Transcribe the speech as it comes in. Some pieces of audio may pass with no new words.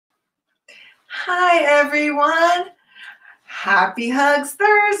Hi, everyone. Happy Hugs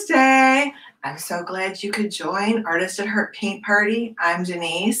Thursday. I'm so glad you could join Artist at Heart Paint Party. I'm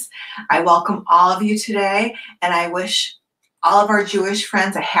Denyse. I welcome all of you today, and I wish all of our Jewish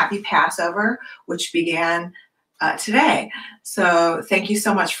friends a happy Passover, which began today. So thank you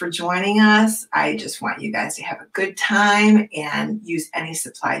so much for joining us. I just want you guys to have a good time and use any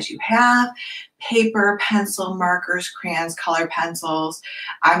supplies you have. Paper, pencil, markers, crayons, color pencils.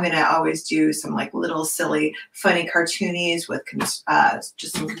 I'm going to always do some like little silly funny cartoonies with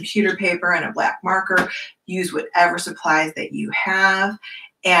just some computer paper and a black marker. Use whatever supplies that you have.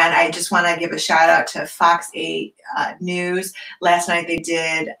 And I just want to give a shout out to Fox 8 News. Last night they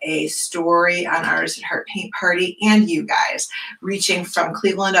did a story on Artist at Heart Paint Party and you guys, reaching from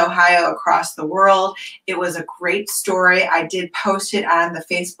Cleveland, Ohio across the world. It was a great story. I did post it on the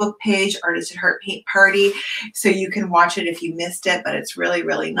Facebook page, Artist at Heart Paint Party, so you can watch it if you missed it, but it's really,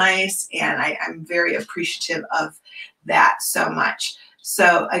 really nice. And I'm very appreciative of that so much.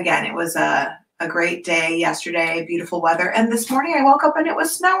 So again, it was a great day yesterday, beautiful weather. And this morning I woke up and it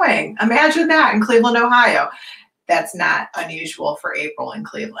was snowing. Imagine that in Cleveland, Ohio. That's not unusual for April in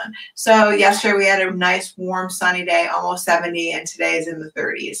Cleveland. So yesterday we had a nice, warm, sunny day, almost 70, and today is in the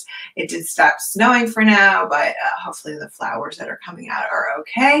 30s. It did stop snowing for now, but hopefully the flowers that are coming out are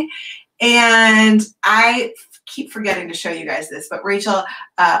okay. And I keep forgetting to show you guys this, but Rachel,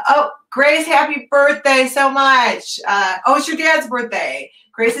 oh, Grace, happy birthday so much. Oh, it's your dad's birthday.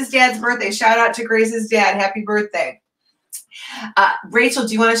 Grace's dad's birthday. Shout out to Grace's dad. Happy birthday. Rachel,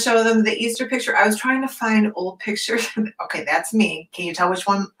 do you want to show them the Easter picture? I was trying to find old pictures. Okay, that's me. Can you tell which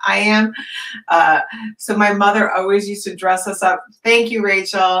one I am? So my mother always used to dress us up. Thank you,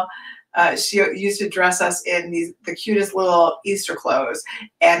 Rachel. She used to dress us in the cutest little Easter clothes.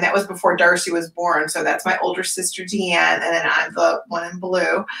 And that was before Darcy was born. So that's my older sister, Deanne, and then I'm the one in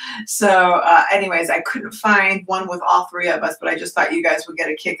blue. So anyways, I couldn't find one with all three of us, but I just thought you guys would get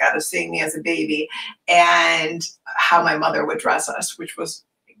a kick out of seeing me as a baby and how my mother would dress us, which was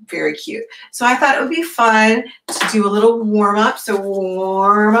very cute. So I thought it would be fun to do a little warm up. So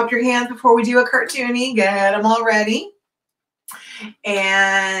warm up your hands before we do a cartoonie. Get them all ready.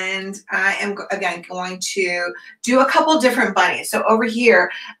 And I am, again, going to do a couple different bunnies. So over here,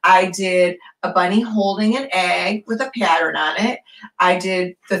 I did a bunny holding an egg with a pattern on it. I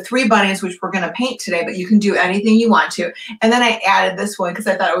did the 3 bunnies, which we're going to paint today, but you can do anything you want to. And then I added this one because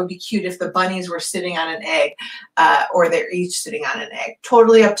I thought it would be cute if the bunnies were sitting on an egg or they're each sitting on an egg.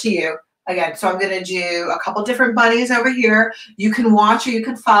 Totally up to you. Again, so I'm going to do a couple different bunnies over here. You can watch or you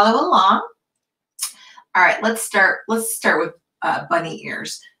can follow along. All right, let's start with bunny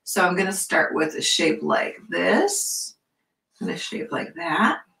ears. So I'm going to start with a shape like this and a shape like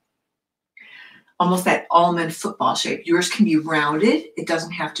that. Almost that almond football shape. Yours can be rounded. It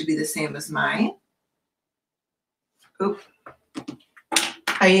doesn't have to be the same as mine. Oop.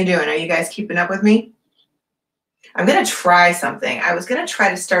 How you doing? Are you guys keeping up with me? I'm going to try something. I was going to try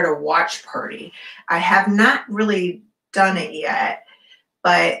to start a watch party. I have not really done it yet,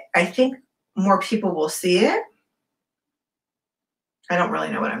 but I think more people will see it. I don't really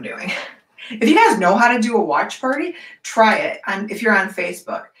know what I'm doing. If you guys know how to do a watch party, try it. If you're on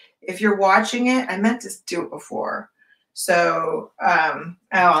Facebook. If you're watching it, I meant to do it before. So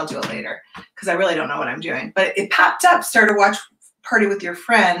I'll do it later because I really don't know what I'm doing. But it popped up, start a watch party with your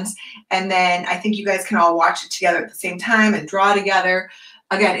friends. And then I think you guys can all watch it together at the same time and draw together.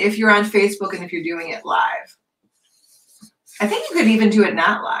 Again, if you're on Facebook and if you're doing it live. I think you could even do it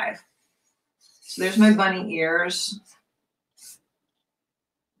not live. So there's my bunny ears.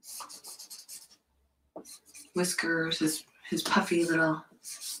 Whiskers, his puffy little,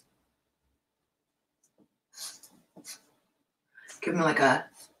 give him like a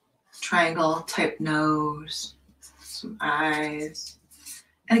triangle type nose, some eyes.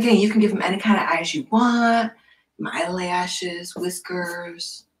 And again, you can give him any kind of eyes you want, eyelashes,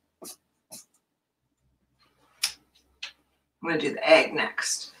 whiskers. I'm going to do the egg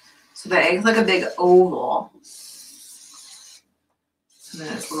next. So the egg's like a big oval. And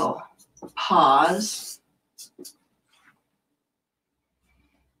then its little paws.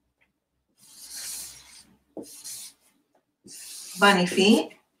 Bunny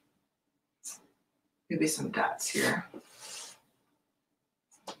feet. Maybe some dots here.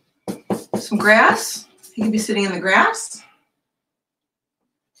 Some grass. He could be sitting in the grass.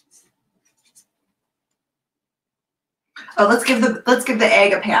 Oh, let's give the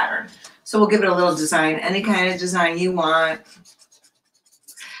egg a pattern. So we'll give it a little design, any kind of design you want.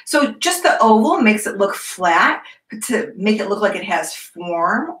 So just the oval makes it look flat, but to make it look like it has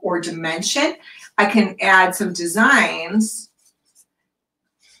form or dimension, I can add some designs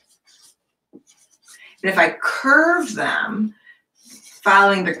And if I curve them,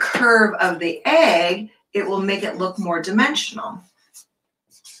 following the curve of the egg, it will make it look more dimensional.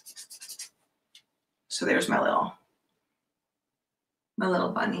 So there's my little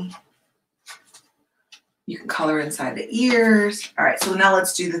bunny. You can color inside the ears. All right, so now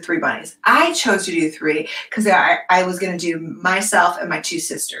let's do the 3 bunnies. I chose to do 3 because I was going to do myself and my 2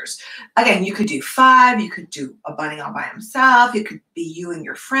 sisters. Again, you could do 5. You could do a bunny all by himself. It could be you and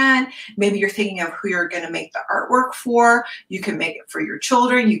your friend. Maybe you're thinking of who you're going to make the artwork for. You can make it for your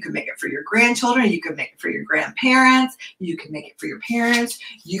children. You can make it for your grandchildren. You can make it for your grandparents. You can make it for your parents.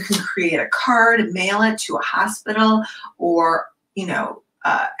 You can create a card and mail it to a hospital or, you know,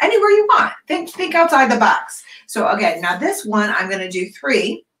 anywhere you want. Think outside the box. So again, now this one, I'm going to do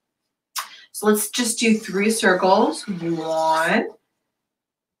 3. So let's just do 3 circles. 1,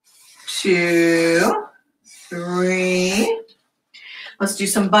 2, 3. Let's do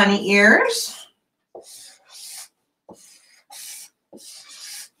some bunny ears.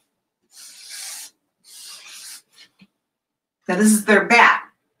 Now this is their back.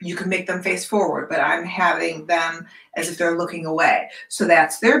 You can make them face forward, but I'm having them as if they're looking away. So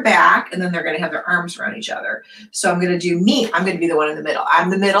that's their back, and then they're going to have their arms around each other. So I'm going to do me. I'm going to be the one in the middle. I'm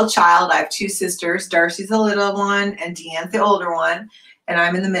the middle child. I have 2 sisters. Darcy's the little one, and Deanne's the older one, and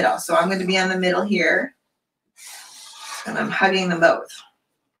I'm in the middle. So I'm going to be on the middle here, and I'm hugging them both.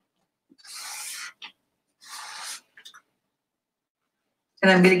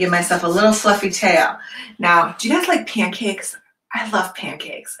 And I'm going to give myself a little fluffy tail. Now, do you guys like pancakes? I love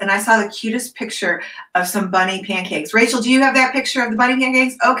pancakes. And I saw the cutest picture of some bunny pancakes. Rachel, do you have that picture of the bunny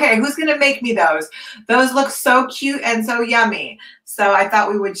pancakes? Okay, who's going to make me those? Those look so cute and so yummy. So I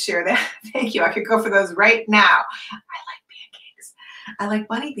thought we would share that. Thank you. I could go for those right now. I like pancakes. I like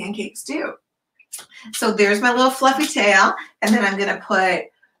bunny pancakes too. So there's my little fluffy tail. And then I'm going to put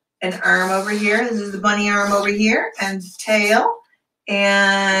an arm over here. This is the bunny arm over here. And tail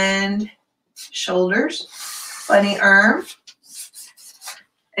and shoulders. Bunny arm.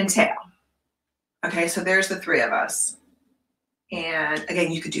 And tail. Okay, so there's the 3 of us. And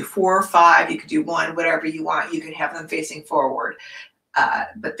again, you could do 4 or 5, you could do 1, whatever you want. You could have them facing forward.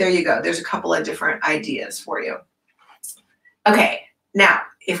 But there you go. There's a couple of different ideas for you. Okay, now,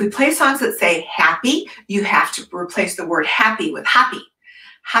 if we play songs that say happy, you have to replace the word happy with happy.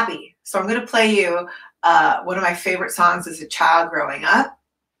 Happy. So I'm going to play you one of my favorite songs as a child growing up.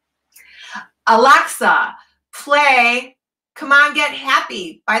 Alexa, play Come On Get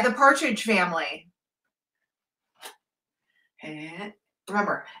Happy by the Partridge Family. And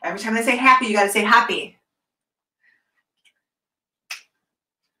remember, every time they say happy, you got to say happy.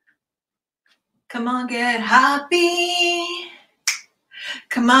 Come on, get happy.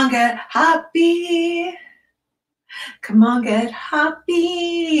 Come on, get happy. Come on, get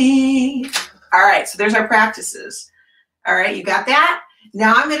happy. All right, so there's our practices. All right, you got that?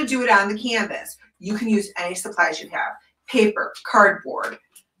 Now I'm going to do it on the canvas. You can use any supplies you have. Paper, cardboard,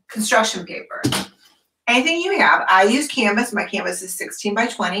 construction paper, anything you have. I use canvas. My canvas is 16 by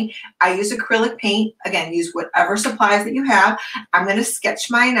 20. I use acrylic paint. Again, use whatever supplies that you have. I'm going to sketch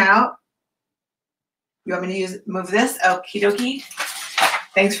mine out. You want me to move this? Okie dokie.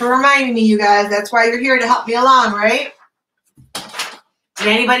 Thanks for reminding me, you guys. That's why you're here, to help me along, right? Did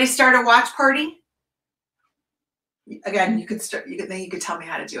anybody start a watch party? Again, you could start. Then you could tell me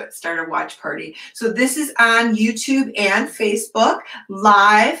how to do it. Start a watch party. So this is on YouTube and Facebook,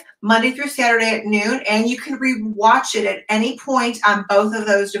 live Monday through Saturday at noon, and you can re-watch it at any point on both of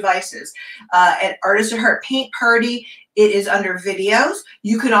those devices. At Artist at Heart Paint Party, it is under videos.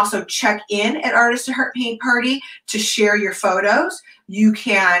 You can also check in at Artist at Heart Paint Party to share your photos. You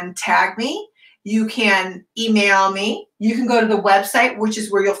can tag me. You can email me. You can go to the website, which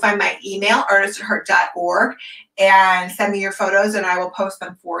is where you'll find my email, artistatheart.org, and send me your photos, and I will post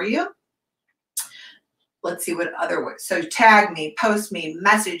them for you. Let's see what other ways. So tag me, post me,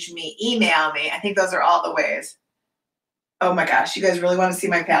 message me, email me. I think those are all the ways. Oh my gosh, you guys really want to see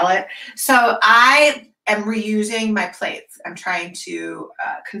my palette? So I am reusing my plates. I'm trying to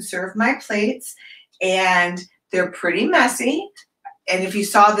conserve my plates, and they're pretty messy. And if you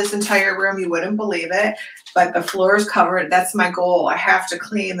saw this entire room, you wouldn't believe it, but the floor is covered. That's my goal. I have to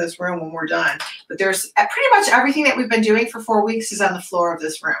clean this room when we're done. But there's pretty much everything that we've been doing for 4 weeks is on the floor of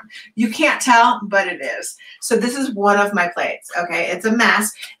this room. You can't tell, but it is. So this is one of my plates, okay? It's a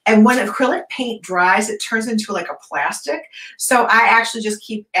mess. And when acrylic paint dries, it turns into like a plastic. So I actually just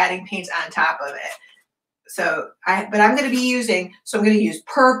keep adding paint on top of it. So but I'm going to be using, so I'm going to use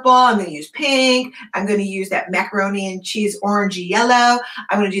purple, I'm going to use pink, I'm going to use that macaroni and cheese orangey yellow,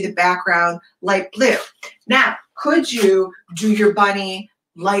 I'm going to do the background light blue. Now, could you do your bunny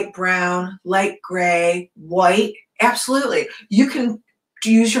light brown, light gray, white. Absolutely. You can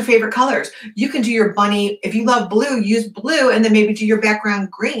use your favorite colors. You can do your bunny, if you love blue, use blue and then maybe do your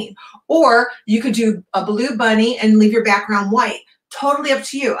background green. Or you could do a blue bunny and leave your background white. Totally up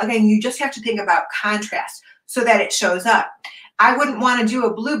to you. Again, you just have to think about contrast so that it shows up. I wouldn't want to do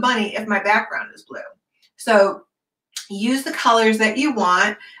a blue bunny if my background is blue. So use the colors that you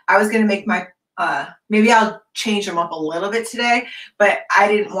want. I was going to make my, maybe I'll change them up a little bit today, but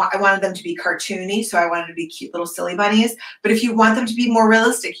I wanted them to be cartoony, so I wanted to be cute little silly bunnies. But if you want them to be more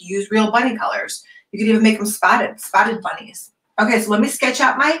realistic, use real bunny colors. You could even make them spotted bunnies. Okay, so let me sketch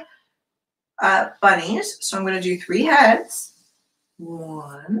out my bunnies. So I'm going to do 3 heads.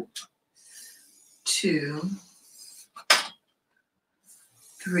 1, 2,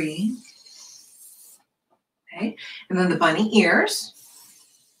 3. Okay, and then the bunny ears.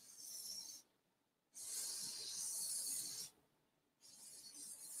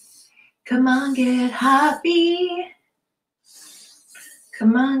 Come on, get happy.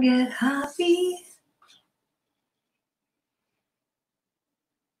 Come on, get happy.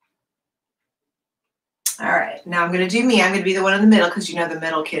 All right, now I'm going to do me. I'm going to be the one in the middle because you know the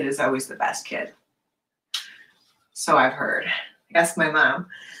middle kid is always the best kid. So I've heard. Ask my mom.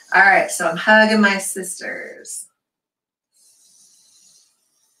 All right, so I'm hugging my sisters.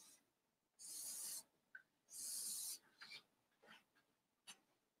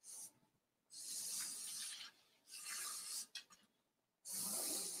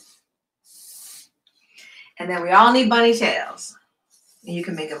 And then we all need bunny tails. You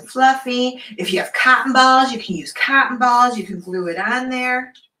can make them fluffy. If you have cotton balls, you can use cotton balls. You can glue it on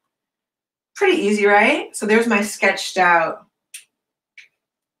there. Pretty easy, right? So there's my sketched out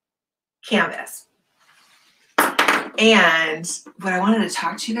canvas. And what I wanted to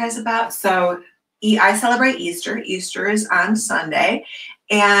talk to you guys about, so I celebrate Easter. Easter is on Sunday,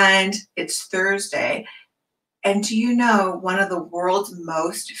 and it's Thursday. And do you know one of the world's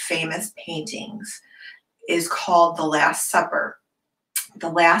most famous paintings is called The Last Supper? The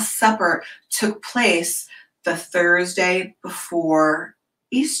Last Supper took place the Thursday before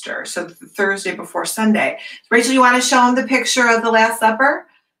Easter, so the Thursday before Sunday. Rachel, you want to show them the picture of the Last Supper?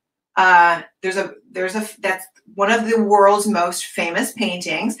 That's one of the world's most famous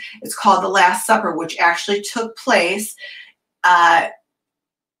paintings. It's called The Last Supper, which actually took place on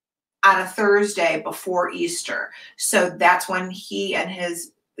a Thursday before Easter. So that's when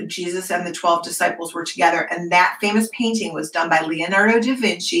Jesus and the 12 disciples were together, and that famous painting was done by Leonardo da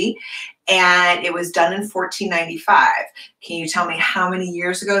Vinci, and it was done in 1495. Can you tell me how many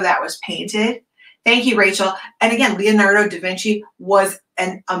years ago that was painted? Thank you, Rachel. And again, Leonardo da Vinci was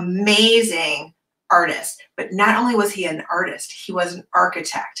an amazing artist, but not only was he an artist, he was an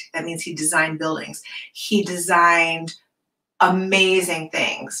architect. That means he designed buildings. He designed amazing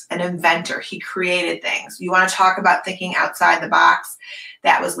things, an inventor. He created things. You want to talk about thinking outside the box?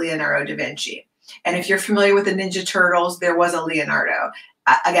 That was Leonardo da Vinci. And if you're familiar with the Ninja Turtles, there was a Leonardo.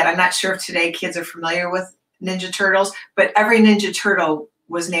 Again, I'm not sure if today kids are familiar with Ninja Turtles, but every Ninja Turtle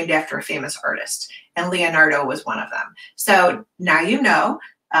was named after a famous artist, and Leonardo was one of them. So now you know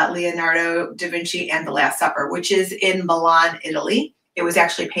Leonardo da Vinci and The Last Supper, which is in Milan, Italy. It was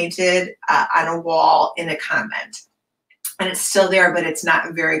actually painted on a wall in a convent. And it's still there, but it's not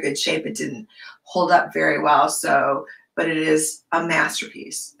in very good shape. It didn't hold up very well. So, but it is a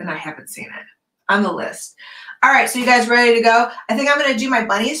masterpiece, and I haven't seen it on the list. All right, so you guys ready to go? I think I'm going to do my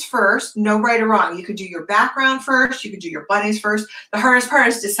bunnies first. No right or wrong. You could do your background first. You could do your bunnies first. The hardest part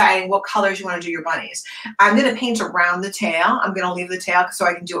is deciding what colors you want to do your bunnies. I'm going to paint around the tail. I'm going to leave the tail so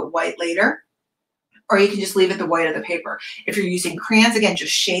I can do it white later. Or you can just leave it the white of the paper. If you're using crayons, again,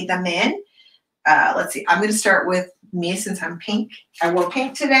 just shade them in. Let's see. I'm going to start with me since I'm pink. I wore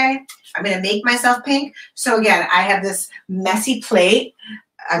pink today. I'm going to make myself pink. So again, I have this messy plate.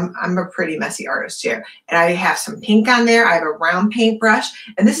 I'm a pretty messy artist here. And I have some pink on there. I have a round paintbrush.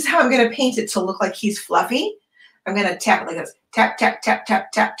 And this is how I'm going to paint it to look like he's fluffy. I'm going to tap it like this. Tap, tap, tap,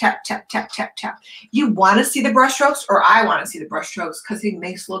 tap, tap, tap, tap, tap, tap, tap. You want to see the brush strokes, or I want to see the brush strokes because it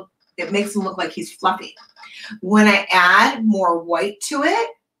makes him look like he's fluffy. When I add more white to it,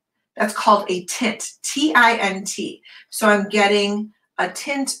 that's called a tint, T-I-N-T. So I'm getting a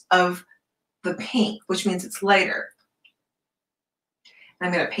tint of the paint, which means it's lighter. And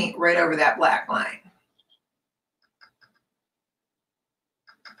I'm going to paint right over that black line.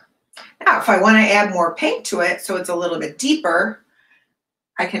 Now, if I want to add more pink to it, so it's a little bit deeper,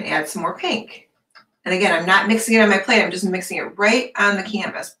 I can add some more pink. And again, I'm not mixing it on my plate. I'm just mixing it right on the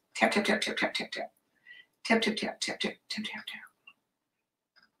canvas. Tap, tap, tap, tap, tap, tap, tap. Tap, tap, tap, tap, tap, tap, tap, tap.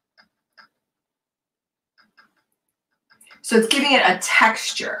 So it's giving it a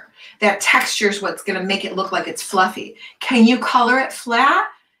texture. That texture is what's going to make it look like it's fluffy. Can you color it flat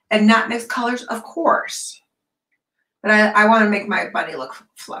and not mix colors? Of course. But I want to make my bunny look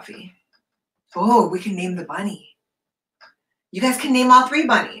fluffy. Oh, we can name the bunny. You guys can name all 3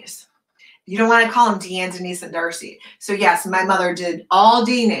 bunnies. You don't want to call them Deanne, Denyse, and Darcy. So yes, my mother did all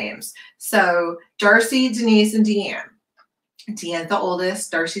D names. So Darcy, Denyse, and Deanne. Deanne's the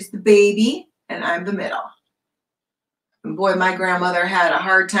oldest, Darcy's the baby, and I'm the middle. And boy, my grandmother had a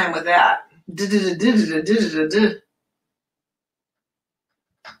hard time with that.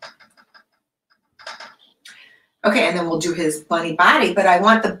 Okay, and then we'll do his bunny body, but I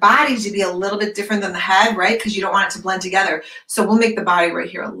want the body to be a little bit different than the head, right? Because you don't want it to blend together. So we'll make the body right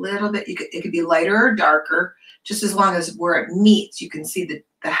here a little bit. It could be lighter or darker, just as long as where it meets, you can see the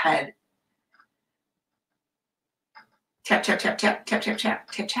head. Tap, tap, tap, tap, tap, tap,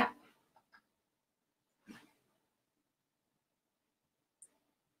 tap, tap, tap.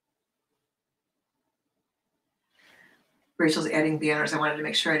 Rachel's adding banners. I wanted to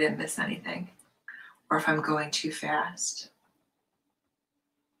make sure I didn't miss anything, or if I'm going too fast.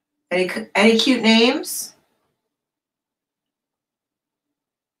 Any cute names?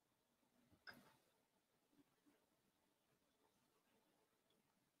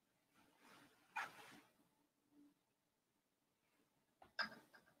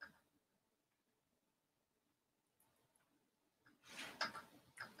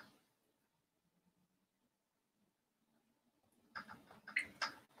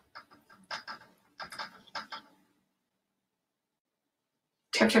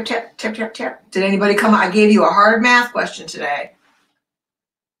 Tap, tap, tap, tap, tap, tap. Did anybody come? I gave you a hard math question today.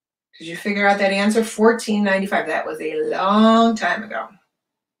 Did you figure out that answer? $14.95. That was a long time ago.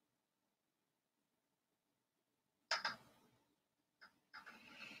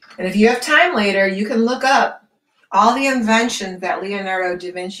 And if you have time later, you can look up all the inventions that Leonardo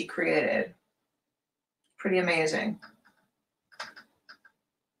da Vinci created. Pretty amazing.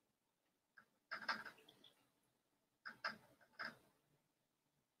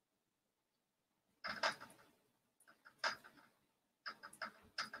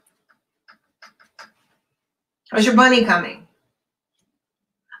 How's your bunny coming?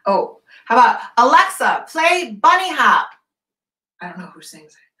 Oh, how about Alexa, play Bunny Hop? I don't know who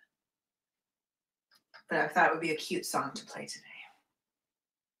sings it, but I thought it would be a cute song to play today.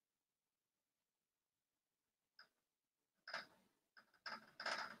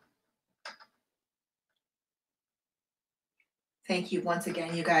 Thank you once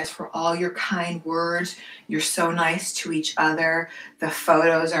again, you guys, for all your kind words. You're so nice to each other. The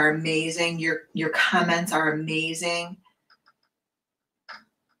photos are amazing. Your comments are amazing.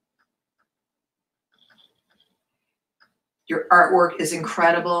 Your artwork is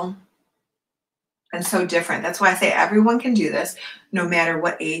incredible and so different. That's why I say everyone can do this, no matter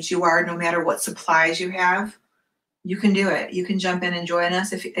what age you are, no matter what supplies you have. You can do it. You can jump in and join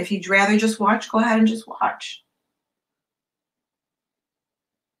us. If you'd rather just watch, go ahead and just watch.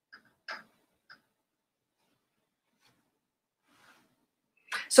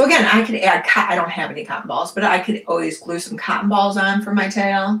 So again, I could add, I don't have any cotton balls, but I could always glue some cotton balls on for my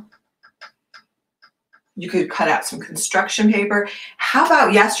tail. You could cut out some construction paper. How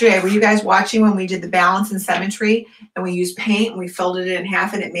about yesterday? Were you guys watching when we did the balance and symmetry and we used paint and we folded it in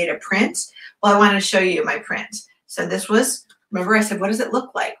half and it made a print? Well, I wanted to show you my print. So this was, remember I said, what does it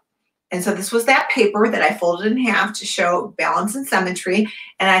look like? And so this was that paper that I folded in half to show balance and symmetry.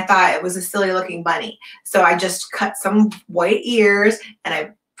 And I thought it was a silly looking bunny. So I just cut some white ears and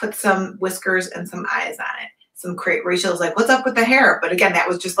I put some whiskers and some eyes on it. Rachel's like, what's up with the hair? But again, that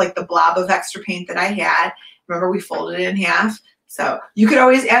was just like the blob of extra paint that I had. Remember, we folded it in half. So you could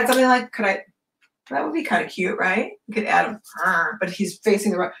always add something like, that would be kind of cute, right? You could add him, but he's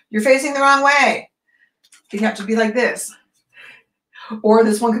facing you're facing the wrong way. You'd have to be like this. Or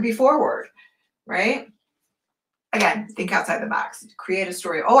this one could be forward, right? Again, think outside the box. Create a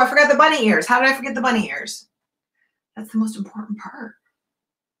story. Oh, I forgot the bunny ears. How did I forget the bunny ears? That's the most important part.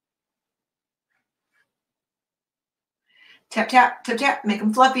 Tap, tap, tap, tap. Make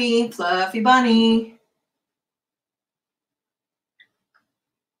them fluffy. Fluffy bunny.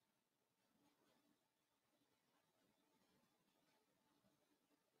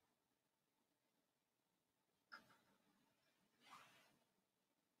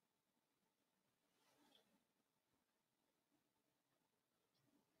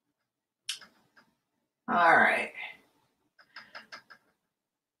 All right.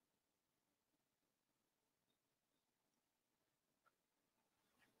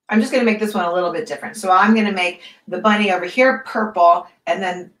 I'm just going to make this one a little bit different. So I'm going to make the bunny over here purple, and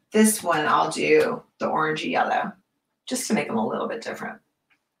then this one I'll do the orangey yellow. just to make them a little bit different.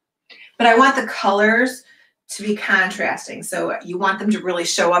 But I want the colors to be contrasting. So you want them to really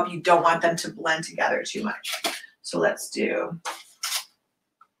show up. You don't want them to blend together too much. So let's do,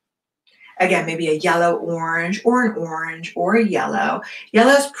 again, maybe a yellow orange or an orange or a yellow.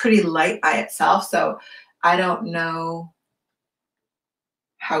 Yellow is pretty light by itself, so I don't know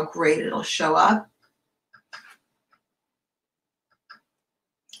how great it'll show up.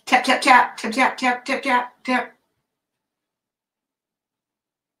 Tap, tap, tap, tap, tap, tap, tap, tap, tap.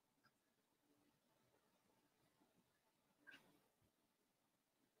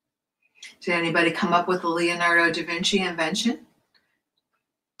 Did anybody come up with the Leonardo da Vinci invention?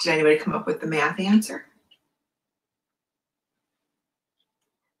 Did anybody come up with the math answer?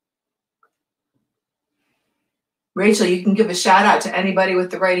 Rachel, you can give a shout out to anybody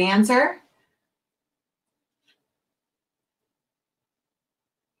with the right answer.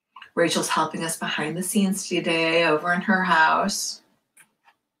 Rachel's helping us behind the scenes today over in her house.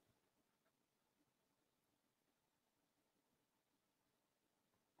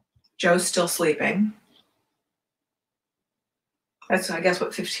 Joe's still sleeping. That's, I guess,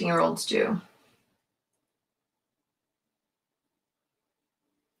 what 15-year-olds do.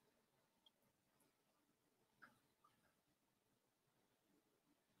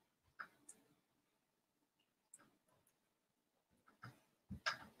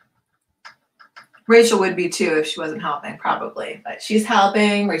 Rachel would be too if she wasn't helping, probably, but she's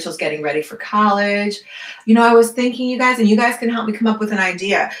helping. Rachel's getting ready for college. You know, I was thinking, you guys, and you guys can help me come up with an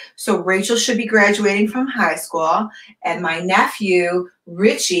idea. So Rachel should be graduating from high school, and my nephew,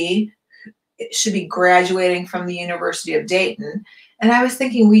 Richie, should be graduating from the University of Dayton. And I was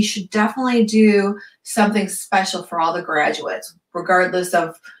thinking we should definitely do something special for all the graduates, regardless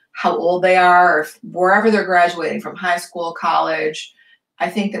of how old they are, or wherever they're graduating from, high school, college. I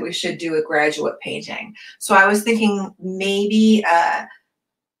think that we should do a graduate painting. So I was thinking maybe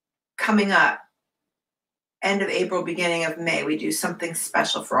coming up, end of April, beginning of May, we do something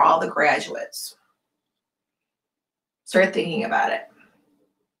special for all the graduates. Start thinking about it.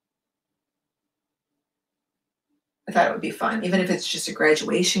 I thought it would be fun, even if it's just a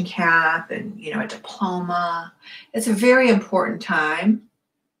graduation cap and, you know, a diploma. It's a very important time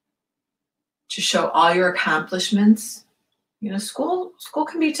to show all your accomplishments. You know, school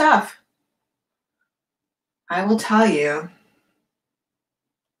can be tough. I will tell you,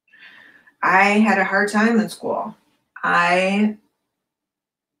 I had a hard time in school. I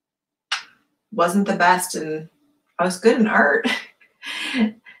wasn't the best, and I was good in art,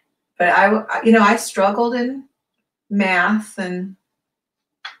 but I struggled in math, and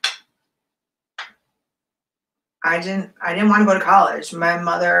I didn't want to go to college. My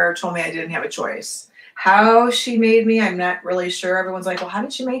mother told me I didn't have a choice. How she made me, I'm not really sure. Everyone's like, well, how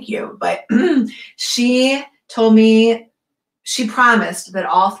did she make you? But she told me, she promised that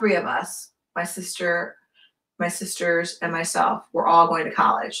all three of us, my sisters and myself, were all going to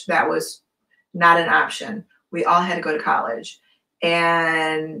college. That was not an option. We all had to go to college.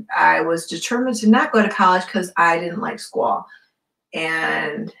 And I was determined to not go to college because I didn't like school.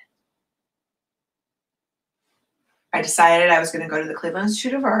 And I decided I was going to go to the Cleveland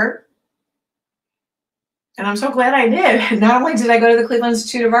Institute of Art. And I'm so glad I did. Not only did I go to the Cleveland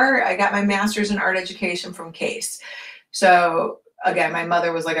Institute of Art, I got my master's in art education from Case. So again, my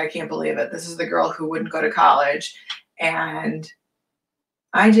mother was like, I can't believe it. This is the girl who wouldn't go to college. And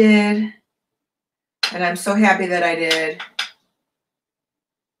I did. And I'm so happy that I did.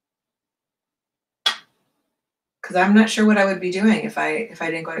 Because I'm not sure what I would be doing if I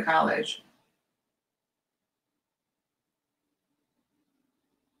didn't go to college.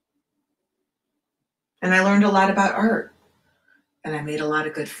 And I learned a lot about art. And I made a lot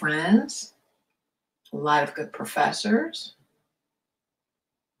of good friends, a lot of good professors.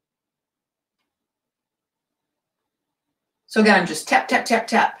 So again, I'm just tap, tap, tap,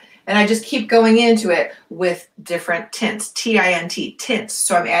 tap. And I just keep going into it with different tints, T-I-N-T, tints.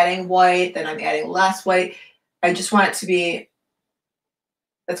 So I'm adding white, then I'm adding less white. I just want it to be,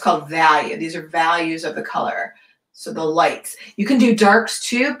 that's called value. These are values of the color. So the lights. You can do darks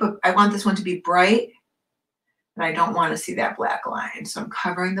too, but I want this one to be bright. And I don't want to see that black line. So I'm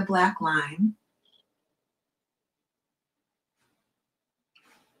covering the black line.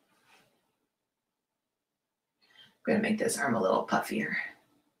 I'm going to make this arm a little puffier.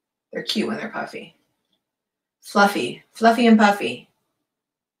 They're cute when they're puffy. Fluffy, fluffy and puffy.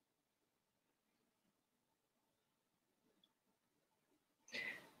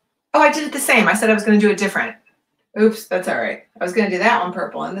 Oh, I did it the same. I said I was going to do it different. Oops, that's all right. I was going to do that one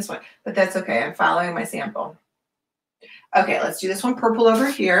purple and this one, but that's okay. I'm following my sample. Okay, let's do this one purple over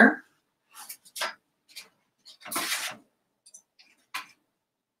here.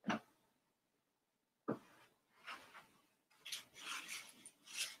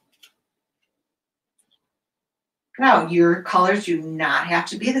 Now, your colors do not have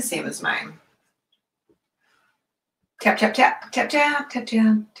to be the same as mine. Tap, tap, tap, tap, tap, tap,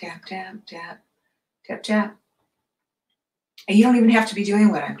 tap, tap, tap, tap, tap, tap. And you don't even have to be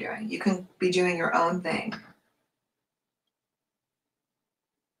doing what I'm doing. You can be doing your own thing.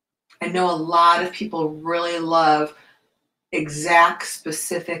 I know a lot of people really love exact,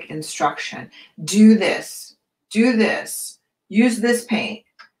 specific instruction. Do this, use this paint,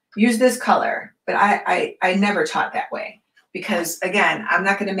 use this color. But I never taught that way because, again, I'm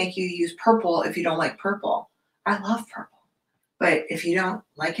not going to make you use purple if you don't like purple. I love purple. But if you don't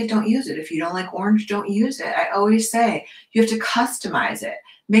like it, don't use it. If you don't like orange, don't use it. I always say you have to customize it.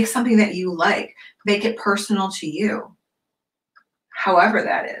 Make something that you like. Make it personal to you, however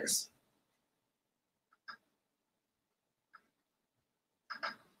that is.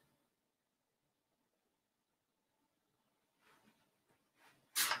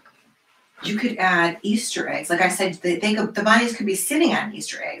 You could add Easter eggs. Like I said, the bunnies could be sitting on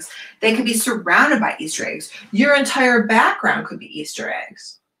Easter eggs. They could be surrounded by Easter eggs. Your entire background could be Easter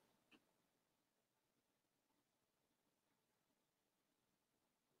eggs.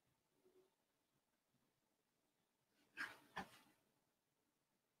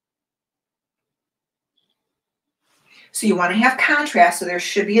 So you want to have contrast, so there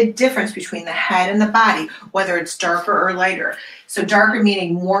should be a difference between the head and the body, whether it's darker or lighter. So darker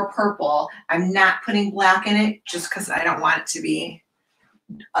meaning more purple. I'm not putting black in it just because I don't want it to be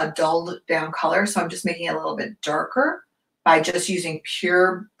a dulled down color. So I'm just making it a little bit darker by just using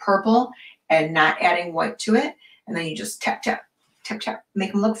pure purple and not adding white to it. And then you just tap, tap, tap, tap,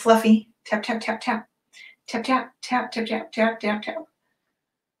 make them look fluffy. Tap, tap, tap, tap, tap, tap, tap, tap, tap, tap, tap, tap.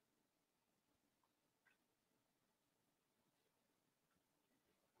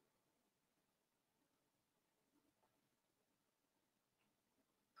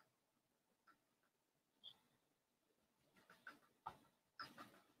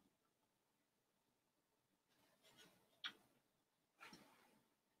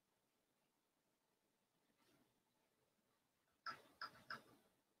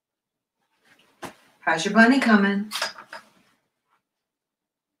 How's your bunny coming?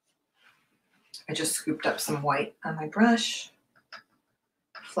 I just scooped up some white on my brush,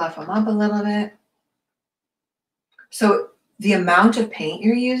 fluff them up a little bit. So the amount of paint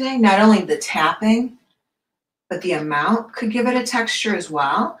you're using, not only the tapping, but the amount could give it a texture as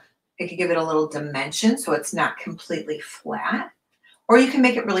well. It could give it a little dimension so it's not completely flat, or you can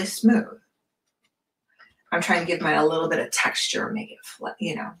make it really smooth. I'm trying to give mine a little bit of texture, make it flat,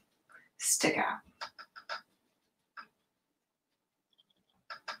 stick out.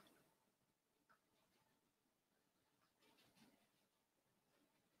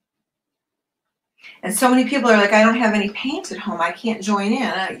 And so many people are like, I don't have any paint at home. I can't join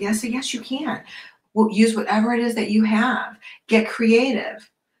in. Yes, you can. Well, use whatever it is that you have. Get creative.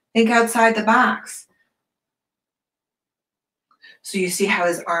 Think outside the box. So you see how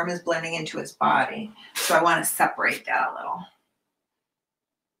his arm is blending into his body. So I want to separate that a little.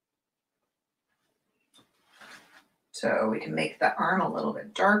 So we can make the arm a little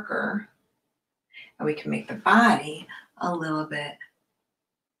bit darker, and we can make the body a little bit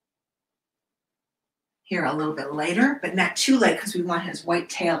here, a little bit lighter, but not too light because we want his white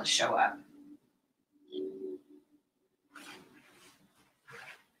tail to show up.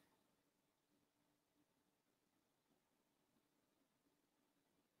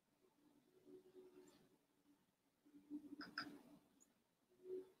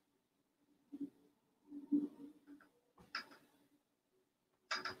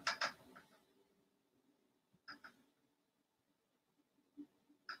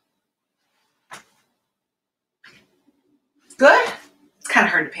 Good? It's kind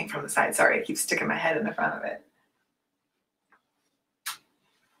of hard to paint from the side. Sorry, I keep sticking my head in the front of it.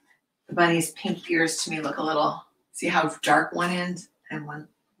 The bunny's pink ears to me look a little, see how dark one is and one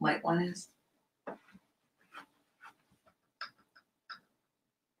light one is?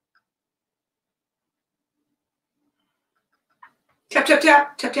 Tap, tap,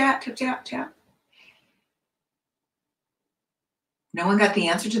 tap, tap, tap, tap, tap, tap. No one got the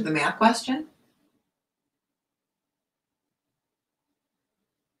answer to the math question?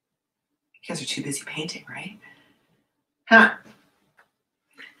 You guys are too busy painting, right? Huh.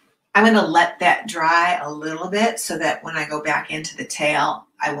 I'm going to let that dry a little bit so that when I go back into the tail,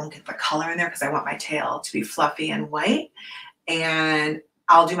 I won't get the color in there because I want my tail to be fluffy and white. And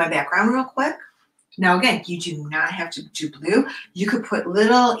I'll do my background real quick. Now, again, you do not have to do blue. You could put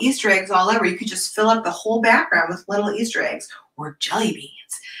little Easter eggs all over. You could just fill up the whole background with little Easter eggs or jelly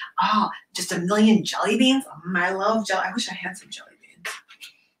beans. Oh, just a million jelly beans. I love jelly. I wish I had some jelly beans.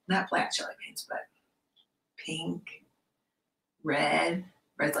 Not black jelly beans, but pink, red.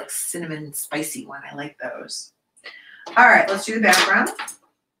 Red's like cinnamon spicy one. I like those. All right, let's do the background.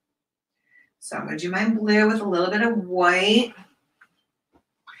 So I'm going to do mine blue with a little bit of white.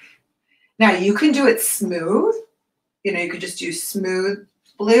 Now you can do it smooth. You know, you could just do smooth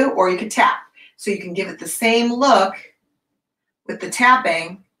blue, or you could tap. So you can give it the same look with the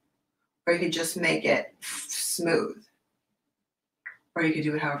tapping, or you could just make it smooth. Or you could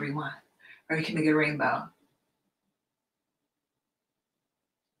do it however you want. Or you can make it a rainbow.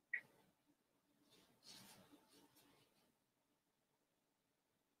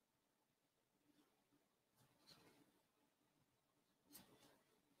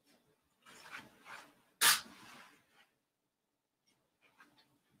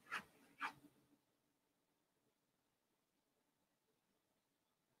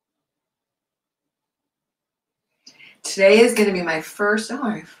 Today is going to be my first, oh,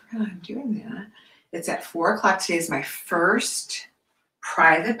 I forgot I'm doing that. It's at 4 o'clock. Today is my first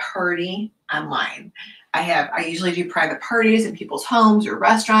private party online. I usually do private parties in people's homes or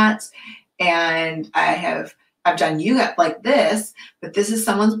restaurants. And I've done yoga like this, but this is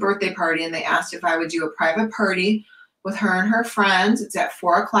someone's birthday party. And they asked if I would do a private party with her and her friends. It's at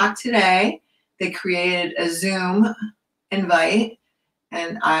 4 o'clock today. They created a Zoom invite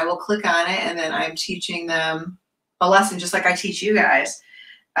and I will click on it. And then I'm teaching them a lesson just like I teach you guys.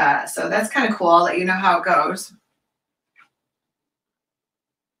 So that's kind of cool. I'll let you know how it goes.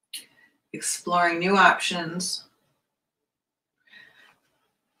 Exploring new options.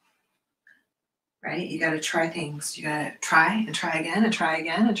 Right? You got to try things. You got to try and try again and try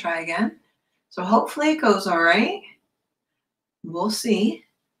again and try again. So hopefully it goes all right. We'll see.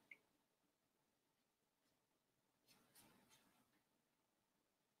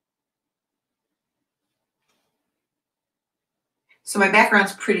 So my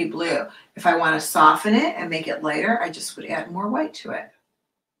background's pretty blue. If I want to soften it and make it lighter, I just would add more white to it.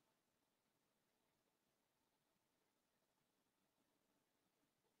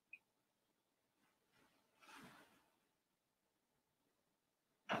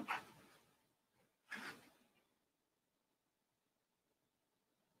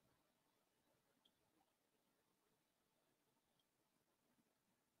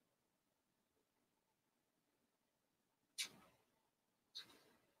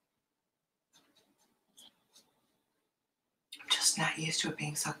 I'm just not used to it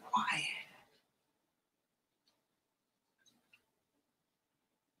being so quiet.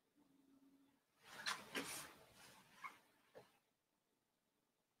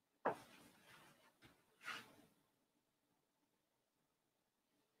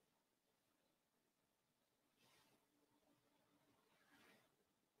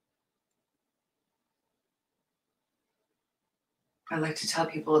 I like to tell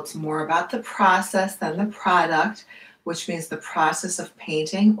people it's more about the process than the product, which means the process of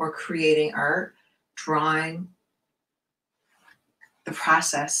painting or creating art, drawing. The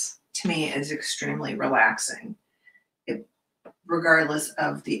process to me is extremely relaxing, regardless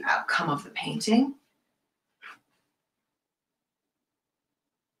of the outcome of the painting.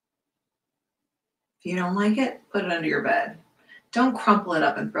 If you don't like it, put it under your bed. Don't crumple it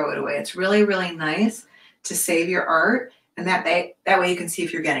up and throw it away. It's really, really nice to save your art. And that way you can see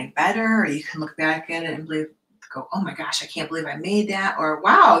if you're getting better, or you can look back at it and go, oh my gosh, I can't believe I made that. Or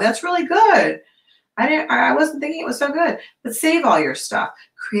wow, that's really good. I wasn't thinking it was so good. But save all your stuff.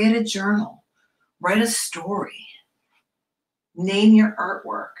 Create a journal. Write a story. Name your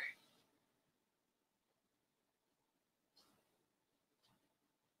artwork.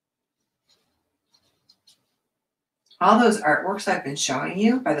 All those artworks I've been showing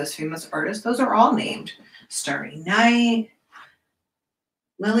you by those famous artists, those are all named. Starry Night,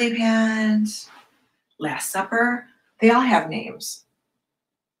 Lily Pads, Last Supper, they all have names.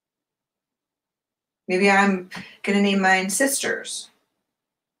 Maybe I'm going to name mine Sisters,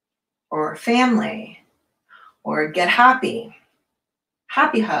 or Family, or Get Happy,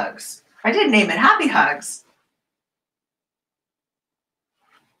 Happy Hugs. I did name it Happy Hugs.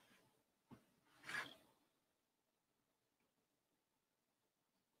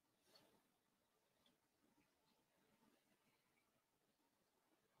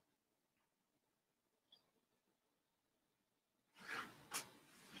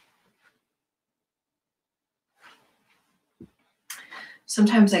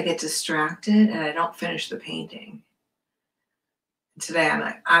 Sometimes I get distracted and I don't finish the painting. Today I'm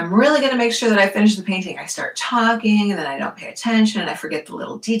like, I'm really going to make sure that I finish the painting. I start talking and then I don't pay attention and I forget the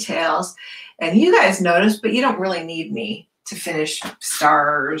little details. And you guys notice, but you don't really need me to finish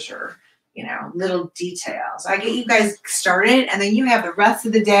stars or, you know, little details. I get you guys started and then you have the rest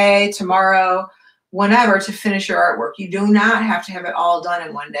of the day tomorrow whenever to finish your artwork. You do not have to have it all done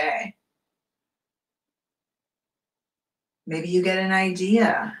in one day. Maybe you get an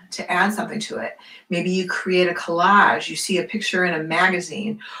idea to add something to it. Maybe you create a collage. You see a picture in a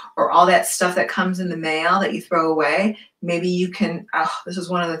magazine or all that stuff that comes in the mail that you throw away. Maybe you can, this is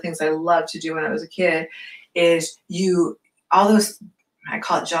one of the things I loved to do when I was a kid, is all those, I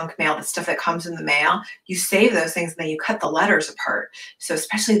call it junk mail, the stuff that comes in the mail, you save those things and then you cut the letters apart. So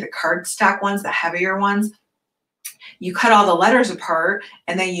especially the cardstock ones, the heavier ones, you cut all the letters apart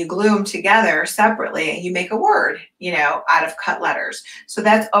and then you glue them together separately and you make a word, out of cut letters. So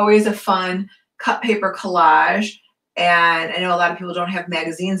that's always a fun cut paper collage. And I know a lot of people don't have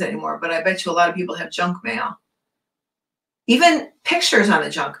magazines anymore, but I bet you a lot of people have junk mail. Even pictures on the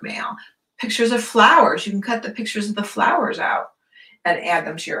junk mail, pictures of flowers. You can cut the pictures of the flowers out and add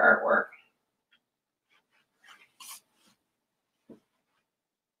them to your artwork.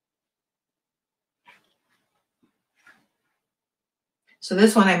 So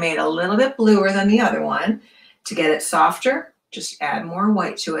this one I made a little bit bluer than the other one. To get it softer, just add more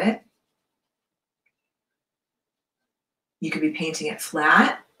white to it. You could be painting it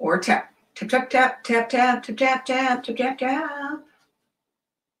flat or tap, tap, tap, tap, tap, tap, tap, tap, tap, tap, tap, tap.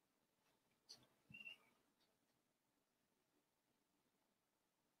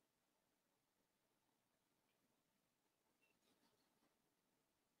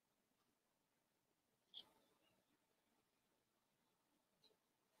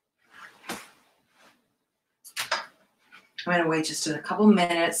 I'm going to wait just a couple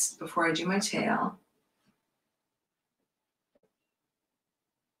minutes before I do my tail,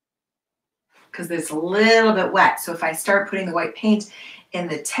 because it's a little bit wet. So if I start putting the white paint in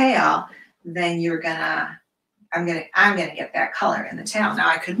the tail, then I'm gonna get that color in the tail. Now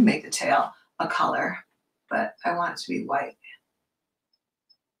I could make the tail a color, but I want it to be white.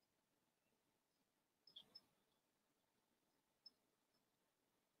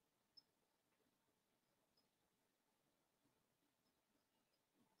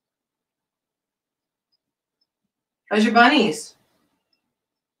 How's your bunnies?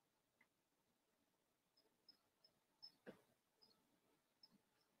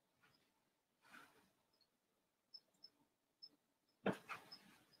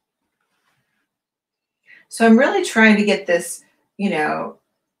 So I'm really trying to get this,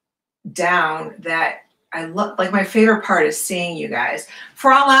 down that I look like. My favorite part is seeing you guys.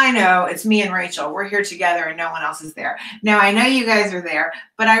 For all I know, it's me and Rachel. We're here together and no one else is there. Now I know you guys are there,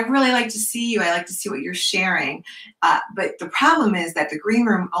 but I really like to see you. I like to see what you're sharing. But the problem is that the green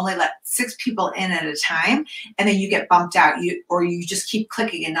room only let 6 people in at a time, and then you get bumped out, or you just keep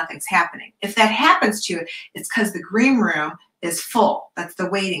clicking and nothing's happening. If that happens to you, it's because the green room is full. That's the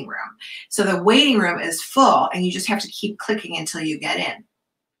waiting room. So the waiting room is full and you just have to keep clicking until you get in.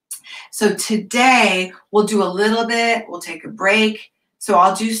 So today we'll do a little bit, we'll take a break. So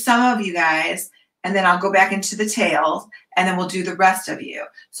I'll do some of you guys and then I'll go back into the tails and then we'll do the rest of you.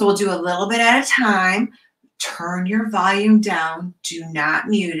 So we'll do a little bit at a time. Turn your volume down, do not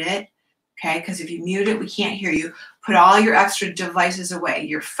mute it, okay? Because if you mute it, we can't hear you. Put all your extra devices away,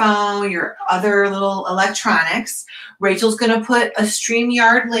 your phone, your other little electronics. Rachel's gonna put a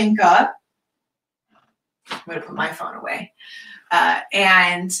StreamYard link up. I'm gonna put my phone away.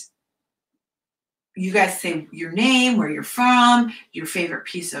 And you guys say your name, where you're from, your favorite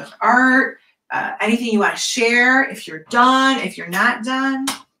piece of art, anything you want to share. If you're done, if you're not done,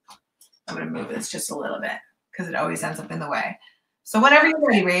 I'm going to move this just a little bit because it always ends up in the way. So whenever you're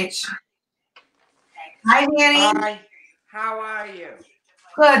ready, Rach. Hi, Danny. Hi, how are you?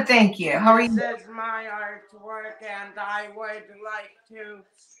 Good, thank you. How are you? This is my artwork, and I would like to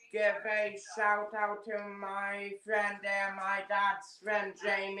give a shout out to my friend and my dad's friend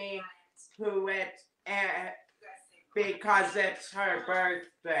Jamie, because it's her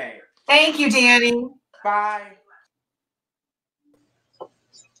birthday. Thank you, Danny. Bye.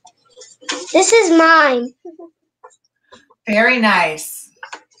 This is mine. Very nice.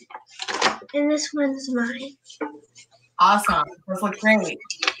 And this one's mine. Awesome. Those look great.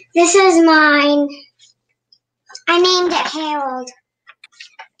 This is mine. I named it Harold.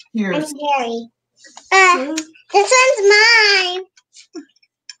 Here's. I'm Harry. This one's mine.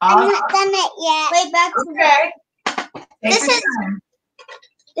 Awesome. I'm not done it yet. Wait, back to okay.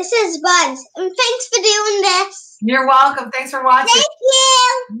 This is Buds. And thanks for doing this. You're welcome. Thanks for watching. Thank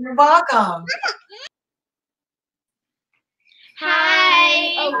you. You're welcome.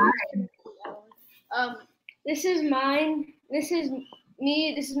 Hi. Hi. This is mine. This is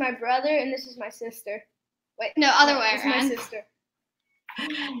me. This is my brother, and this is my sister. Wait, no, other way around. This is my sister.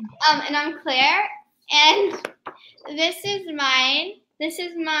 And I'm Claire, and this is mine. This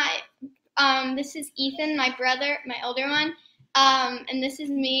is my This is Ethan, my brother, my older one. And this is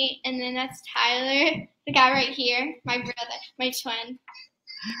me, and then that's Tyler, the guy right here, my brother, my twin.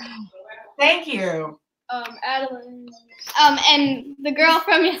 Thank you. Adeline. And the girl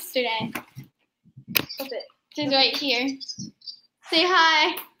from yesterday. What's it? She's right here. Say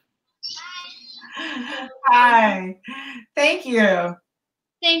hi. Hi. Thank you.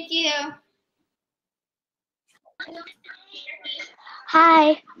 Thank you.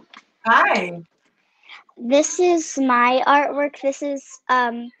 Hi. Hi. This is my artwork.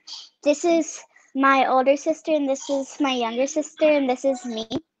 This is my older sister, and this is my younger sister, and this is me.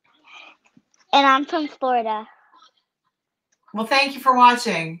 And I'm from Florida. Well, thank you for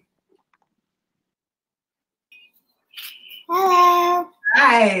watching. Hello.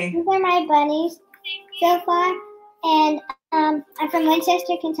 Hi. These are my bunnies so far, and I'm from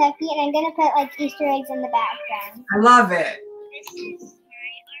Winchester, Kentucky, and I'm gonna put like Easter eggs in the background. I love it.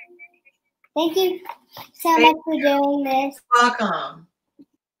 Thank you so much for doing this. Welcome.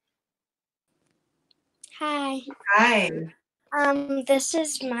 Hi. Hi. This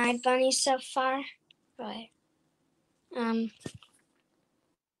is my bunny so far. Right.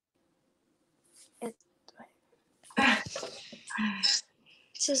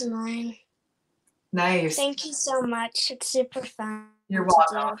 This is mine. Nice. Thank you so much. It's super fun. You're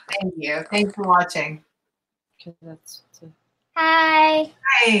welcome. Thank you. Thanks for watching. Hi.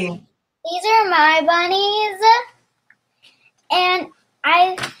 Hi. These are my bunnies, and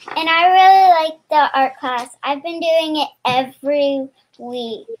I really like the art class. I've been doing it every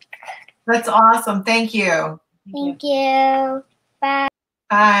week. That's awesome. Thank you. Thank you. Bye.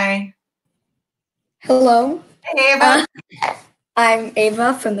 Bye. Hello, Hey, Ava. I'm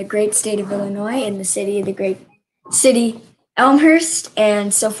Ava from the great state of Illinois in the great city Elmhurst,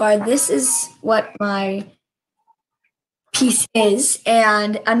 and so far this is what my piece is.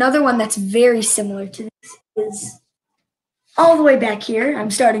 And another one that's very similar to this is all the way back here.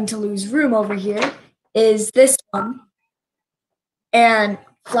 I'm starting to lose room over here. Is this one, and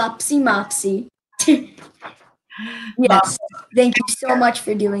Flopsy Mopsy. Yes, thank you so much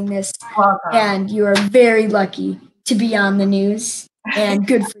for doing this. Welcome. And you are very lucky to be on the news, and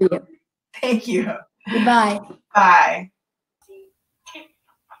good for you. Thank you. Goodbye. Bye.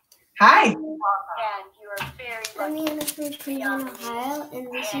 Hi. I'm Anna from Cleveland, Ohio, and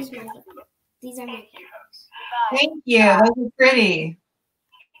these are my parents. Thank you. Those are pretty.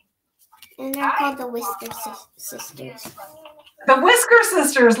 And they're called the Whisker Sisters. The Whisker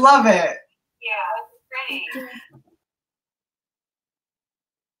Sisters. Love it.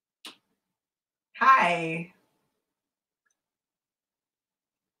 Hi.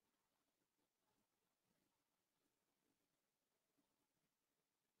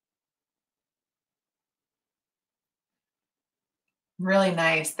 Really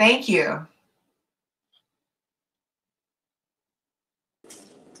nice. Thank you.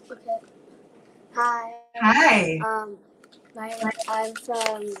 Okay. Hi. Hi. I'm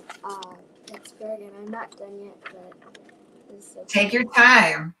from Pittsburgh, and I'm not done yet, but this is so Take your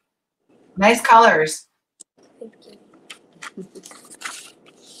time. Nice colors. Thank you.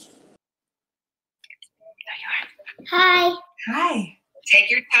 Hi. Hi. Take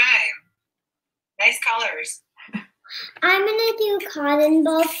your time. Nice colors. I'm gonna do cotton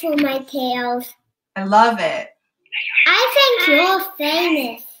balls for my tails. I love it. I think you're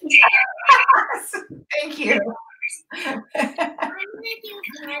famous. Thank you. I'm gonna do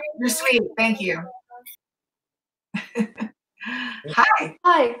cotton You're sweet. Thank you. Hi.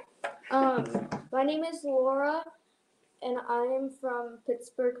 Hi. My name is Laura, and I am from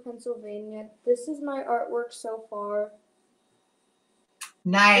Pittsburgh, Pennsylvania. This is my artwork so far.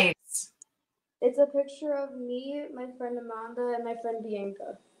 Nice. It's a picture of me, my friend Amanda, and my friend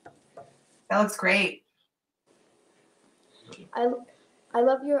Bianca. That looks great. I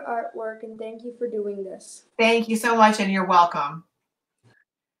love your artwork, and thank you for doing this. Thank you so much, and you're welcome.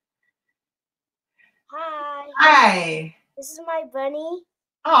 Hi. Hi. This is my bunny.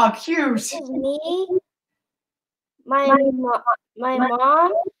 Oh, cute. This is me, my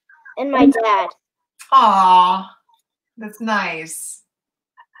mom, and my dad. Aw, that's nice.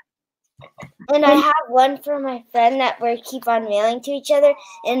 And I have one for my friend that we keep on mailing to each other.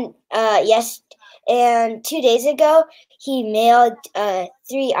 And and 2 days ago he mailed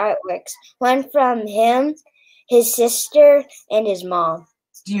 3 artworks. One from him, his sister, and his mom.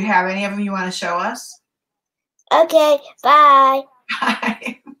 Do you have any of them you want to show us? Okay, bye.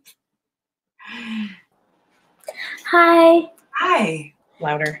 Hi. Hi. Hi.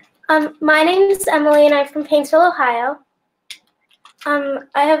 Louder. My name is Emily, and I'm from Paintsville, Ohio.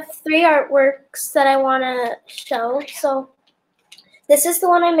 I have 3 artworks that I want to show. So This is the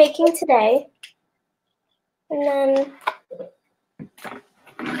one I'm making today. And then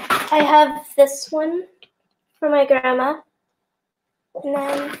I have this one for my grandma. And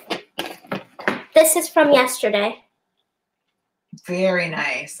then this is from yesterday. Very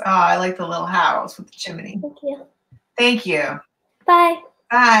nice. Oh, I like the little house with the chimney. Thank you. Thank you. Bye.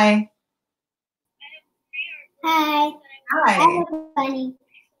 Bye. Hi. Hi. I have a bunny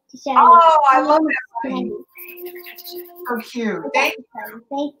to show you. Oh, I love that bunny. So cute. Thank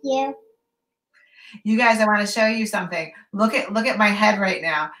Thank you. you guys. I want to show you something. Look at my head right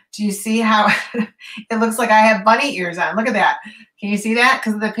now. Do you see how it looks like I have bunny ears on? Look at that. Can you see that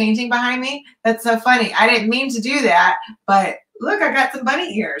because of the painting behind me? That's so funny. I didn't mean to do that, but look, I got some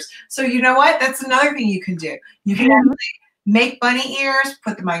bunny ears. So you know what? That's another thing you can do. You can actually make bunny ears,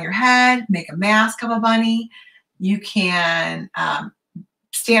 put them on your head, make a mask of a bunny. You can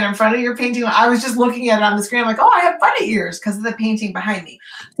stand in front of your painting. I was just looking at it on the screen. I'm like, oh, I have bunny ears because of the painting behind me.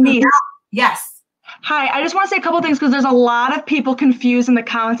 Me. Yes. Hi, I just want to say a couple things because there's a lot of people confused in the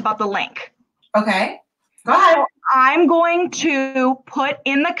comments about the link. Okay. Go ahead. So I'm going to put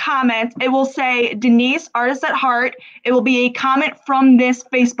in the comments, it will say Denyse, Artist at Heart. It will be a comment from this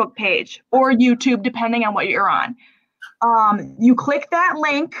Facebook page or YouTube, depending on what you're on. You click that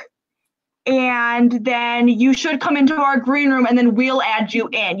link, and then you should come into our green room, and then we'll add you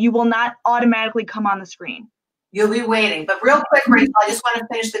in. You will not automatically come on the screen. You'll be waiting. But real quick, Rachel, I just want to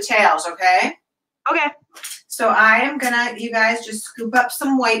finish the tails, okay? Okay. So I am gonna, you guys just scoop up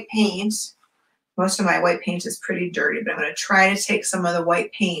some white paint. Most of my white paint is pretty dirty, but I'm gonna try to take some of the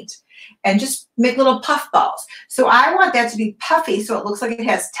white paint and just make little puff balls. So I want that to be puffy so it looks like it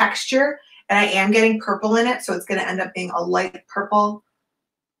has texture, and I am getting purple in it, so it's gonna end up being a light purple,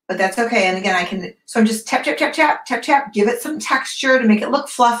 but that's okay. And again, so I'm just tap, tap, tap, tap, tap, tap, give it some texture to make it look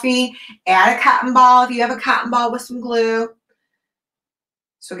fluffy. Add a cotton ball if you have a cotton ball with some glue.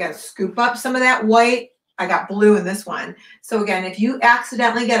 So again, scoop up some of that white. I got blue in this one. So again, if you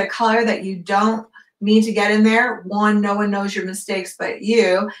accidentally get a color that you don't mean to get in there, one, no one knows your mistakes but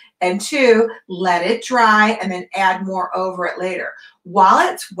you, and two, let it dry and then add more over it later.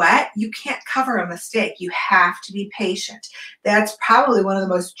 While it's wet, you can't cover a mistake. You have to be patient. That's probably one of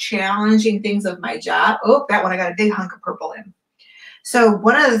the most challenging things of my job. Oh, that one I got a big hunk of purple in. So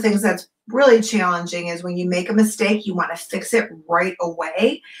one of the things that's really challenging is when you make a mistake, you want to fix it right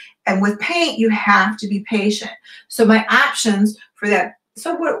away. And with paint, you have to be patient. So my options for that,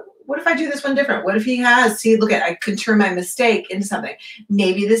 so what if I do this one different? What if he has, see, look at, I could turn my mistake into something.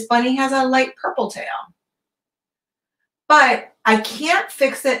 Maybe this bunny has a light purple tail. But I can't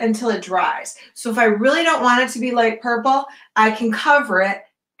fix it until it dries. So if I really don't want it to be light purple, I can cover it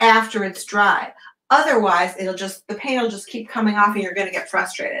after it's dry. Otherwise, the paint will just keep coming off and you're going to get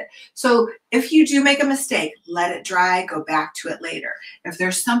frustrated. So if you do make a mistake, let it dry, go back to it later. If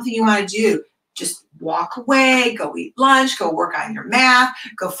there's something you want to do, just walk away, go eat lunch, go work on your math,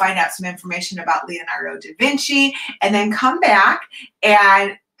 go find out some information about Leonardo da Vinci, and then come back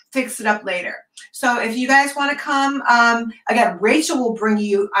and fix it up later. So if you guys want to come, again, Rachel will bring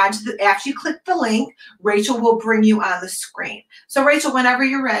you onto after you click the link, Rachel will bring you on the screen. So Rachel, whenever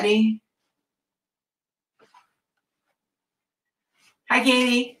you're ready. Hi,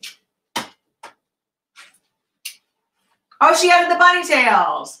 Katie. Oh, she added the bunny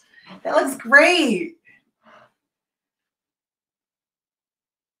tails. That looks great.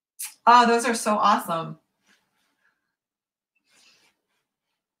 Oh, those are so awesome.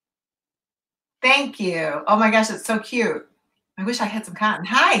 Thank you. Oh my gosh, it's so cute. I wish I had some cotton.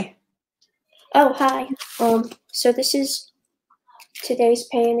 Hi. Oh, hi. So this is today's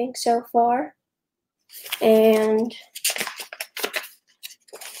painting so far. And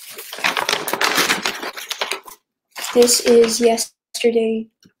this is yesterday's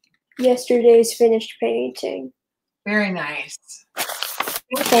finished painting. Very nice.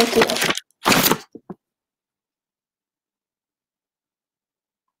 Thank you.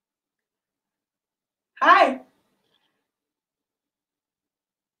 Hi.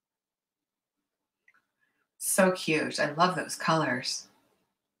 So cute. I love those colors.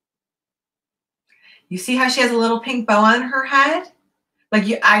 You see how she has a little pink bow on her head? Like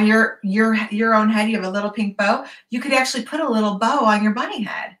on your own head, you have a little pink bow. You could actually put a little bow on your bunny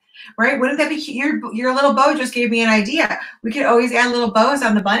head, right? Wouldn't that be cute? Your little bow just gave me an idea. We could always add little bows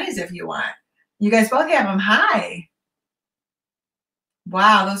on the bunnies if you want. You guys both have them. Hi.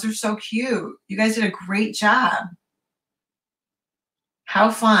 Wow, those are so cute. You guys did a great job. How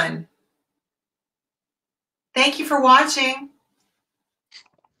fun. Thank you for watching.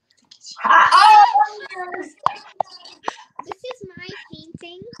 Oh, This is my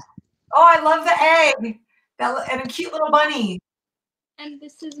painting. oh, I love the egg. And a cute little bunny. And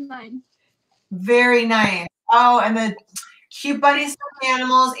this is mine. Very nice. Oh, and the cute bunny stuffed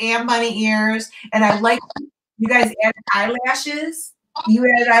animals and bunny ears. And I like you guys added eyelashes. You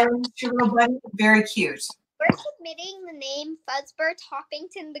added eyelashes to your little bunny. Very cute. We're submitting the name Fuzzbert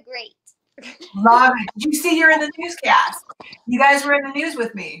Hoppington the Great. Love it. Did you see you're in the newscast? You guys were in the news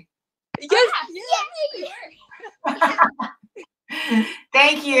with me. Yes. Yay!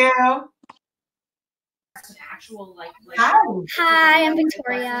 Thank you. Hi. Hi, I'm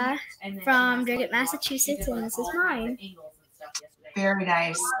Victoria from Drigget, Massachusetts, and this is mine. Very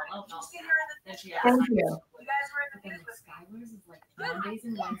nice. Thank you.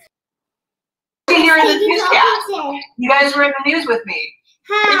 You're in the newscast. You guys were in the news with me.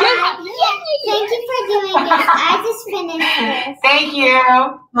 Hi. Thank you for doing this. I just finished this. Thank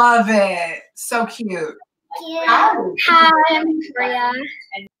you. Love it. So cute. Hi, I'm Victoria.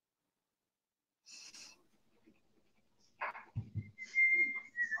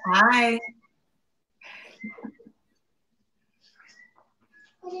 Hi.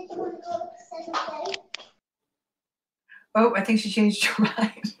 Oh, I think she changed her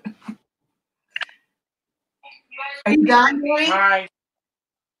mind. Are you done, Mary? Hi.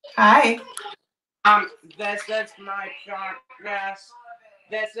 Hi. This is my progress.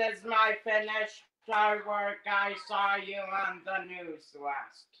 This is my finished artwork. I saw you on the news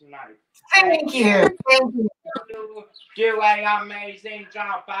last night. Thank you. Thank you. You do an amazing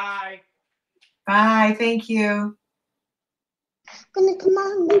job. Bye. Bye. Thank you. Gonna come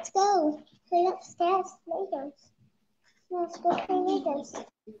on, let's go. Play upstairs, Legos. Let's go play Legos.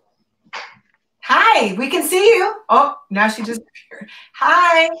 Hi. We can see you. Oh, now she just appeared.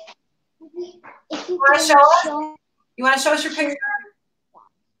 Hi. If You want to show us? You want to show us your picture?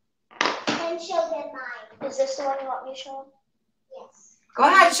 Then show them mine. Is this the one you want me to show them? Yes. Go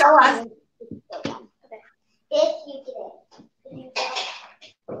ahead. Show us. Okay. If you get it. If you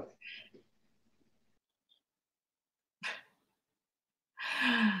don't.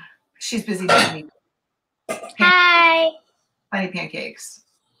 She's busy making Hi. bunny pancakes.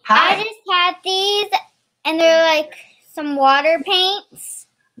 I Hi. just had these, and they're like some water paints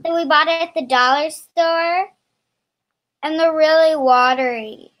that we bought at the dollar store, and they're really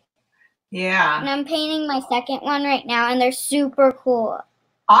watery. Yeah. And I'm painting my second one right now, and they're super cool.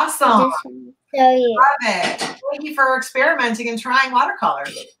 Awesome. I just want to show you. Love it. Thank you for experimenting and trying watercolor.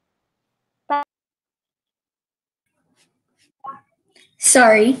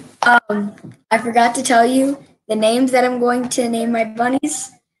 Sorry, I forgot to tell you the names that I'm going to name my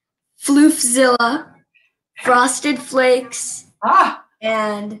bunnies. Floofzilla, Frosted Flakes,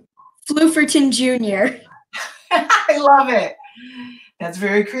 and Flooferton Jr. I love it. That's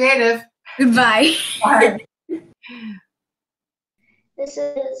very creative. Goodbye. Bye. This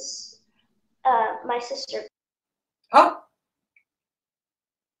is my sister. Oh,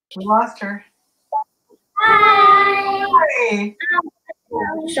 we lost her. Hi. Hi.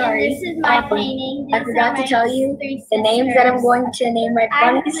 Sorry, This is my painting. I forgot to tell you the names that I'm going to name my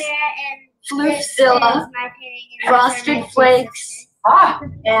bunnies. Floofzilla, Frosted Flakes,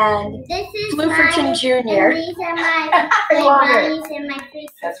 and Flooferton Jr. These are my I love it. bunnies and my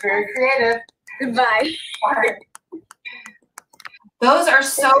faces. That's very creative. Goodbye. Bye. Those are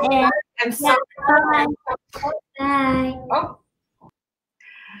so good and so cool. Bye. Oh.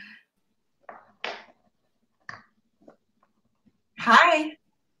 Hi.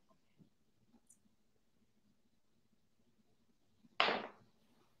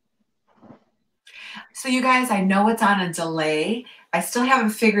 So you guys, I know it's on a delay. I still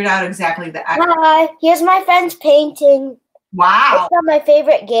haven't figured out exactly the. Hi. Here's my friend's painting. Wow. It's not my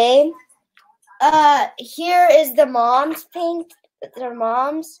favorite game. Here is the mom's paint. Their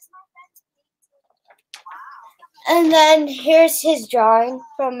moms. And then here's his drawing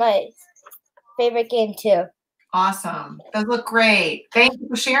from my favorite game too. Awesome. Those look great. Thank you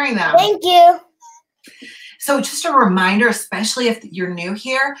for sharing them. Thank you. So just a reminder, especially if you're new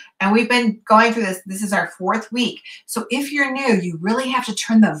here, and we've been going through this, this is our 4th week. So if you're new, you really have to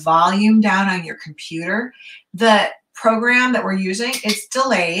turn the volume down on your computer. The program that we're using, it's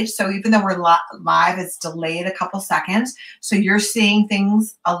delayed. So even though we're live, it's delayed a couple seconds. So you're seeing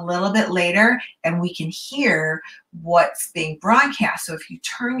things a little bit later, and we can hear what's being broadcast. So if you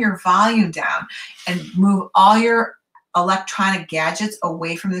turn your volume down and move all your electronic gadgets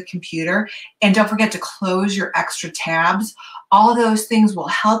away from the computer, and don't forget to close your extra tabs, all those things will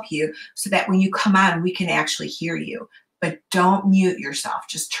help you so that when you come on, we can actually hear you. But don't mute yourself.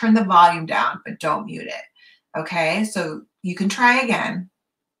 Just turn the volume down, but don't mute it. Okay, so you can try again.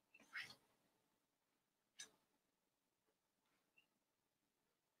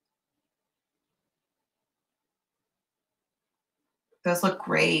 Those look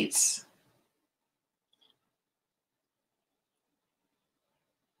great.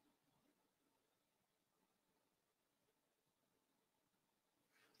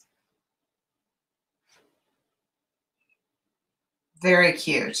 Very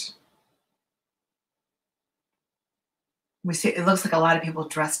cute. We see it looks like a lot of people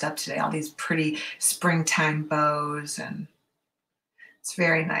dressed up today, all these pretty springtime bows, and it's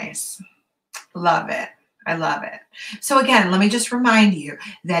very nice. Love it. I love it. So again, let me just remind you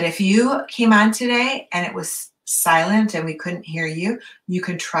that if you came on today and it was silent and we couldn't hear you, you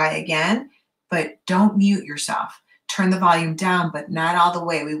can try again, but don't mute yourself. Turn the volume down, but not all the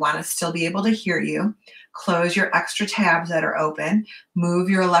way. We want to still be able to hear you. Close your extra tabs that are open. Move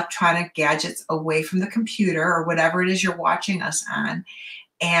your electronic gadgets away from the computer or whatever it is you're watching us on.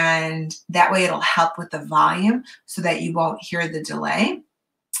 And that way it'll help with the volume so that you won't hear the delay.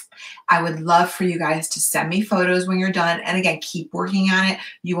 I would love for you guys to send me photos when you're done. And again, keep working on it.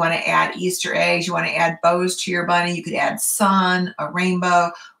 You want to add Easter eggs. You want to add bows to your bunny. You could add sun, a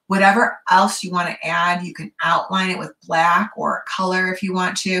rainbow, whatever else you want to add. You can outline it with black or a color if you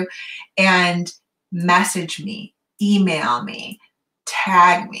want to. And message me, email me,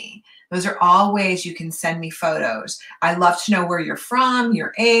 tag me. Those are all ways you can send me photos. I love to know where you're from,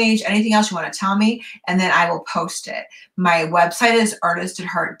 your age, anything else you want to tell me, and then I will post it. My website is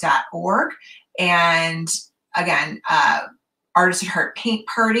artistatheart.org. And again, Artist at Heart Paint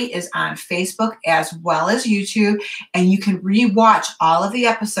Party is on Facebook as well as YouTube. And you can rewatch all of the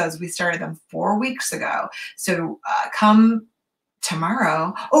episodes. We started them 4 weeks ago. So come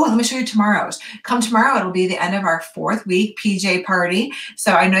tomorrow. Oh, let me show you tomorrow's. Come tomorrow, it'll be the end of our 4th week PJ party.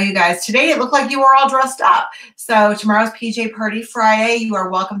 So I know you guys, today it looked like you were all dressed up. So tomorrow's PJ party Friday. You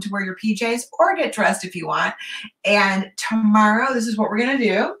are welcome to wear your PJs or get dressed if you want. And tomorrow, this is what we're going to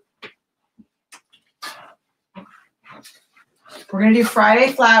do. We're going to do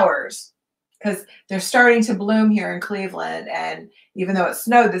Friday flowers because they're starting to bloom here in Cleveland. And even though it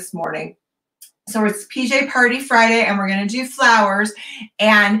snowed this morning, so it's PJ Party Friday, and we're going to do flowers.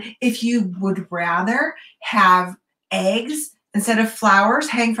 And if you would rather have eggs instead of flowers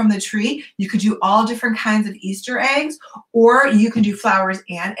hang from the tree, you could do all different kinds of Easter eggs, or you can do flowers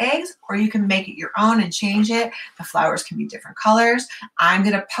and eggs, or you can make it your own and change it. The flowers can be different colors. I'm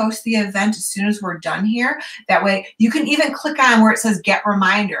going to post the event as soon as we're done here. That way you can even click on where it says get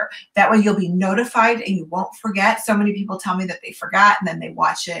reminder. That way you'll be notified and you won't forget. So many people tell me that they forgot and then they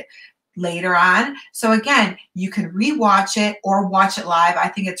watch it later on. So again, you can rewatch it or watch it live. I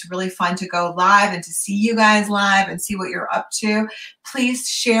think it's really fun to go live and to see you guys live and see what you're up to. Please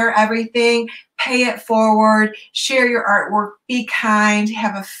share everything, pay it forward, share your artwork, be kind,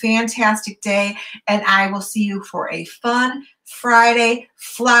 have a fantastic day, and I will see you for a fun Friday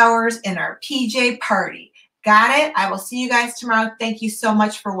flowers in our PJ party. Got it? I will see you guys tomorrow. Thank you so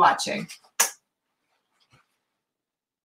much for watching.